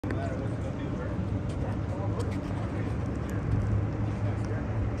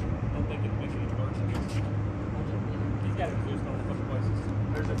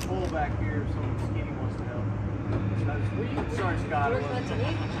Walmart Scott.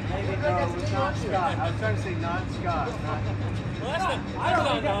 Maybe no, it was not Scott. I was trying to say non-Scott. Well,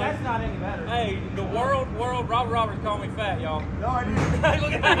 that's not any better. Hey, the world, Robert Roberts called me fat, y'all. No, I didn't.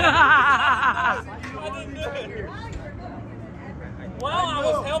 Look at that. I didn't do it. Well, I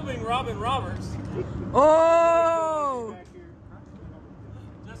was helping Robin Roberts. Oh!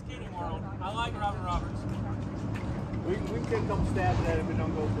 Just kidding, world. I like Robin Roberts. We can take a couple stabs at it if we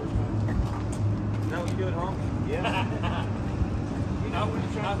don't go first time. Is that what you do at home? Yeah. You know, when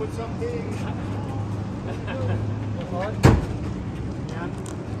you're trying to put something big. What?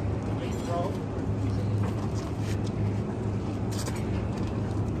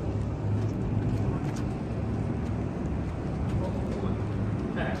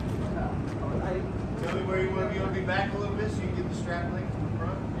 Tell me where you want to be back a little bit so you can get the strap length in the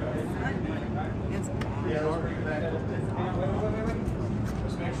front. Yeah, let's bring it back a little bit.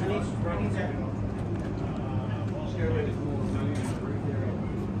 Let's make sure it's running.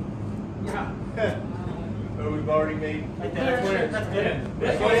 Yeah. Oh, we've already made. That's good.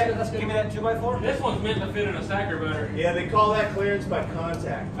 Let's give me that 2x4. This one's meant to fit in a sacker better. Yeah, they call that clearance by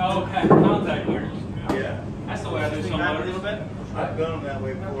contact. Oh, okay. Contact clearance. Yeah. That's the way I do some Back a motors. little bit. I've done them that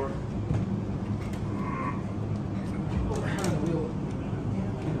way before.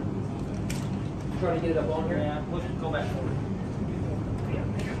 Trying to get it up on here? Yeah, let's go back forward.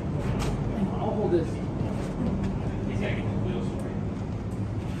 I'll hold this. He's gotta get the wheels.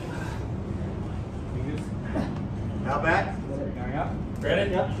 Now back.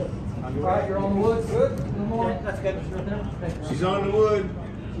 Ready? Yep. All right, you're on the wood. Good. No more. That's good. She's on the wood.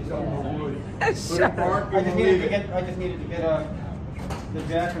 She's on the wood. Put it park I and just we'll needed leave to it. get the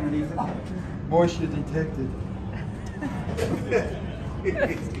jack underneath it. Moisture detected.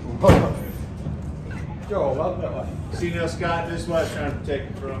 Joe, love that one. See now, Scott, this is what I was trying to protect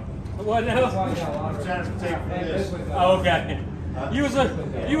you from. What I'm else? trying to protect from this. Oh, okay. You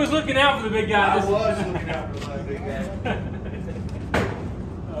was looking out for the big guy. I was looking out for my big guy.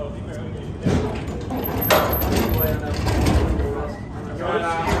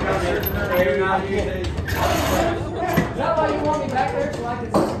 Is that why you want me back there so I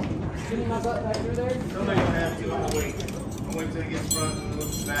can skinny my butt back through there? Somebody don't have to. I'll wait. I'll wait till it gets front and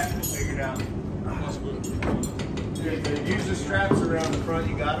look back and figure it out. Use the straps around the front.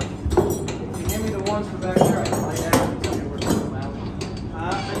 You got them? If you give me the ones for back there, I can lay down and tell you where to put them out. I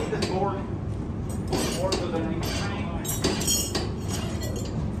need this board. Board goes underneath.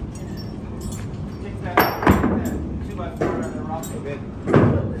 Take that 2x4 out of the rock. Okay.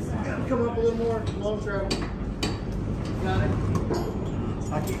 Come up a little more. Long travel. Got it.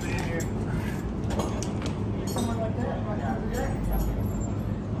 I'll keep it in here.